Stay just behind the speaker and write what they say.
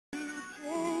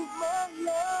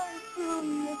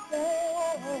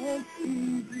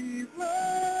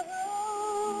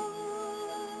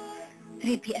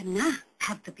3 p.m. na.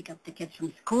 Have to pick up the kids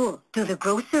from school, do the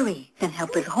grocery, then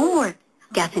help with homework.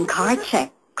 Gas and car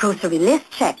check, grocery list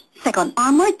check, second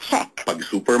armor check. Pag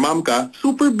super mom ka,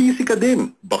 super busy ka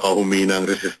din. Baka humina ang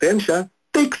resistensya.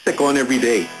 Take CEECON every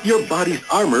day, your body's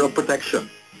armor of protection.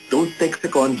 Don't take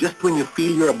CEECON just when you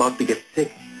feel you're about to get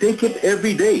sick. Take it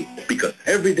every day, because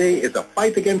every day is a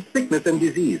fight against sickness and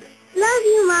disease. Love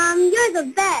you, Mom. You're the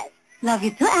best. Love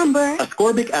you too, Amber.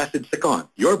 Ascorbic acid CEECON,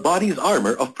 your body's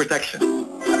armor of protection.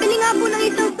 Pabili nga po ng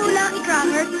isang tula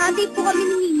i-crackers. Hati po kami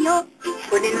ni Ninyo.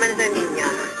 Kunin man sa ninyo.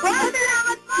 Wow,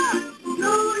 salamat po!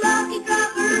 Tula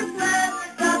i-crackers,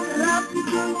 sarap.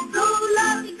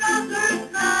 Tula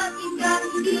i-crackers, ating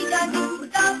kaibigan.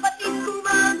 Kapatid kong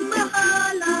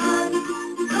magmahalan.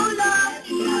 Tula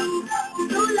i-kaibigan.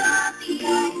 Tula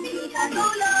i-kaibigan.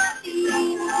 Tula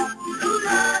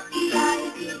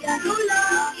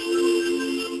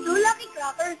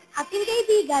i-crackers, ating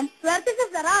kaibigan. Swerte sa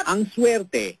sarap. Ang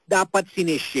swerte, dapat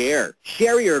sinishare.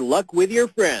 Share your luck with your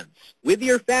friends, with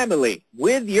your family,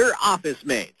 with your office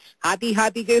mates.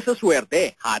 Hati-hati kayo sa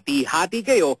swerte. Hati-hati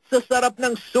kayo sa sarap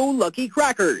ng So Lucky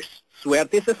Crackers.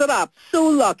 Swerte sa sarap, so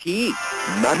lucky.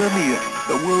 Mamma Mia,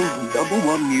 the world's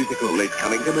 #1 musical, is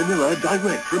coming to Manila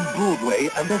direct from Broadway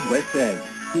and the West End.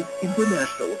 This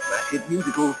international smash hit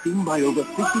musical seen by over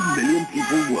 50 million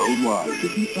people worldwide.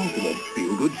 It's the ultimate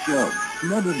feel-good show.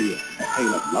 Mamma Mia, a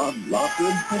tale of love,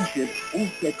 laughter and friendship, all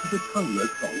set to the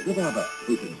timeless songs of ABBA.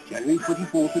 Opens January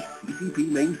 24th at CCP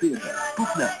Main Theatre. Book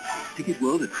now. Ticket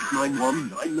World at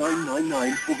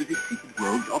 691-9999 or visit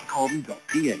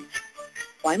ticketworld.com.ph.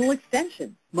 Final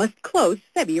extension must close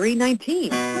February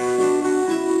 19th.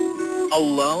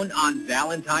 Alone on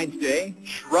Valentine's Day?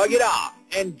 Shrug it off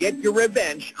and get your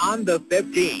revenge on the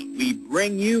 15th. We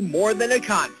bring you more than a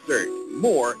concert,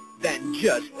 more than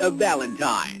just a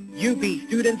Valentine. UP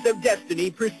Students of Destiny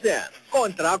presents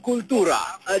CONTRA CULTURA,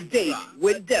 a date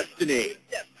with destiny.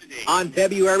 On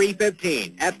February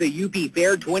 15 at the UP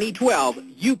Fair 2012,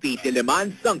 UP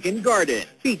Diliman Sunken Garden,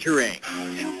 featuring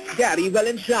Gary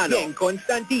Valenciano, King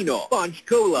Constantino, Punch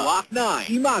Cola, Walk 9,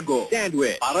 Imago,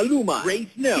 Sandwich, Paraluma, Ray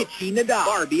Snow, Kitchi Nada,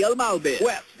 Barbie Almalbis,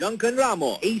 West, Duncan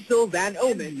Ramos, Aso Van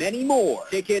Omen, many more.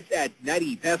 Tickets at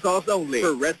 90 pesos only.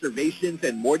 For reservations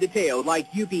and more details,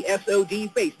 like UPSOD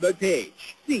Facebook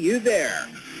page. See you there.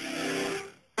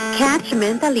 Catch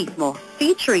METALISMO,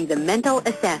 featuring the mental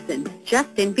assassin,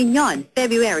 Justin Piñon,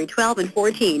 February 12 and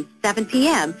 14, 7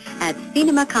 p.m. at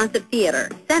Cinema Concept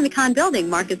Theater, Semicon Building,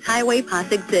 Marcus Highway,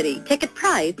 Pasig City. Ticket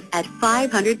price at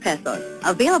 500 pesos.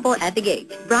 Available at the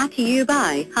gate. Brought to you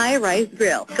by High Rise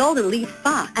Grill, Golden Leaf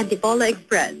Spa, Antipolo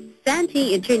Express,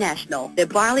 Santee International, The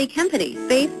Barley Company,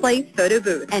 Space Place Photo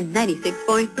Booth, and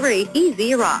 96.3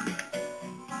 Easy Rock.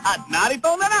 At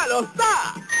narito nanalo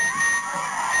sa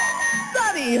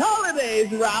Sunny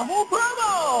Holidays Raffle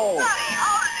Promo! Sunny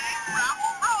Holidays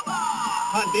Raffle Promo!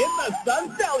 Hatid na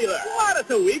Sun Cellular para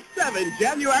sa Week 7,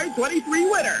 January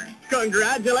 23 winner.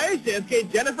 Congratulations kay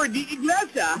Jennifer D.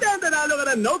 Iglesia. Then nanalo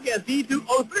ka ng Nokia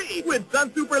C203 with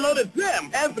Sun Super Loaded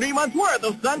SIM and 3 months worth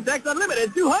of Sun Text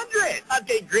Unlimited 200. At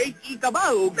kay Grace E.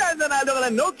 Cabahu, then nanalo ka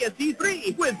ng Nokia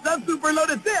C3 with Sun Super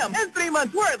Loaded SIM and 3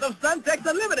 months worth of Sun Text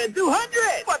Unlimited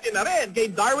 200. Pati na rin kay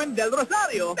Darwin Del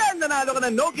Rosario, then nanalo ka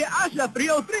ng Nokia Asha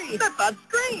 303 na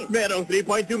touchscreen. Merong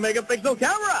 3.2 megapixel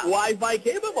camera, Wi-Fi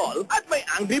capable, at may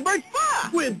Angry Birds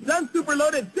pa with Sun Super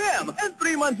Loaded SIM and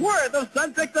 3 months worth of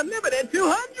Sun Text Unlimited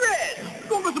 200!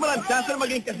 Kung gusto mo lang chance na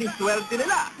maging kasing swerte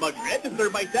nila, mag-register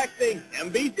by texting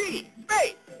MBC,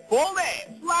 space, full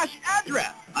name, /address,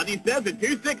 at i-send to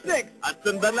 266 at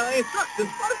sundan lang ang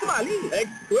instructions para sumali.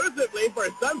 Exclusively for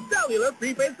Sun Cellular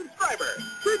prepaid subscribers.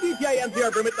 For DTI NCR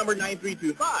permit number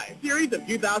 9325, series of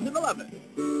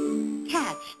 2011.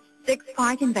 Catch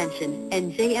Six-Part Invention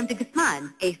and J.M. de Guzman,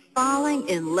 a falling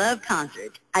in love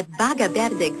concert at VARGA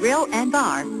VERDE Grill and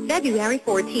Bar, February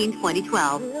 14,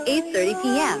 2012, 8:30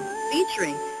 p.m.,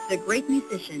 featuring the great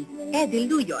musician Eddie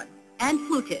Luyon and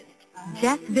flutist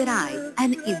Jess Viray,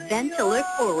 an event to look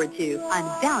forward to on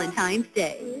Valentine's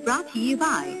Day. Brought to you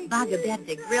by VARGA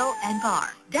VERDE Grill and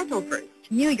Bar, Dental First,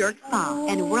 New York Spa,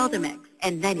 and Worldamex,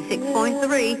 and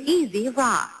 96.3 Easy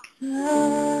Rock.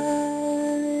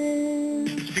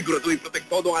 Siguraduhin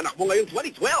protektado ang anak mo ngayong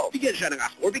 2012. Bigyan siya ng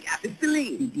ascorbic acid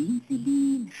CEELIN.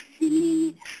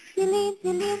 CEELIN. CEELIN,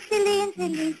 CEELIN, CEELIN,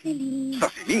 CEELIN, CEELIN. Sa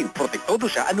CEELIN, protektodo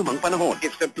siya anumang panahon.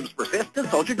 If symptoms persist,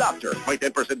 consult your doctor. May 10%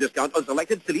 discount on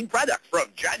selected CEELIN products from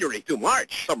January to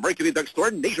March. Sa Mercury Drugstore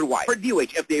nationwide. For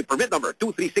DOH FDA permit number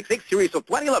 2366 series of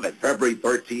 2011. February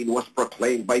 13 was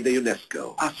proclaimed by the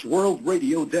UNESCO as World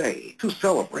Radio Day to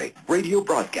celebrate radio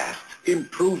broadcast,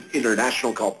 improve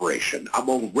international cooperation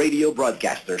among radio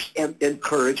broadcasters, and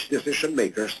encourage decision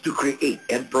makers to create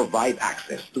and provide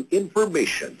access to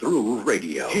information through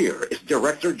radio. Here is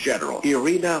Director General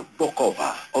Irina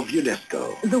Bokova of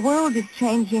UNESCO. The world is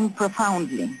changing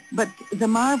profoundly, but the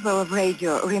marvel of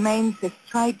radio remains as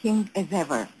striking as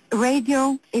ever.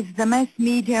 Radio is the mass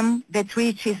medium that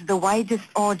reaches the widest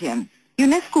audience.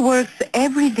 UNESCO works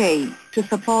every day to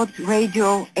support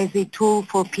radio as a tool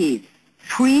for peace.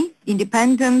 Free,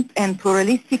 independent, and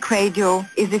pluralistic radio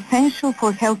is essential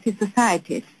for healthy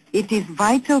societies. It is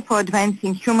vital for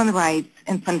advancing human rights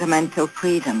and fundamental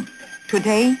freedoms.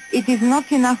 Today, it is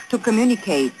not enough to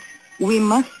communicate. We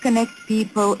must connect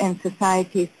people and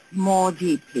societies more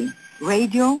deeply.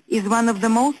 Radio is one of the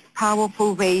most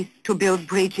powerful ways to build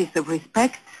bridges of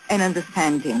respect and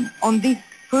understanding. On this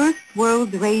first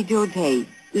World Radio Day,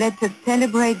 let us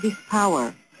celebrate this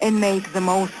power and make the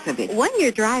most of it. When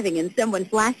you're driving and someone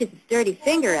flashes a dirty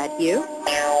finger at you,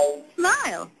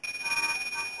 smile.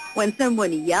 When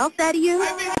someone yells at you,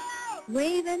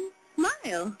 wave and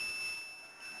smile.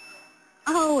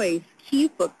 Always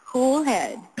keep a cool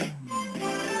head.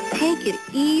 Take it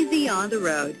easy on the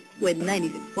road with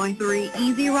 96.3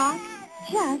 Easy Rock.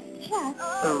 Just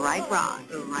The right rock,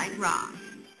 the right rock.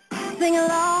 sing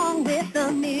along with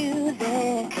the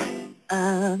music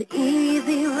of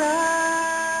Easy Rock.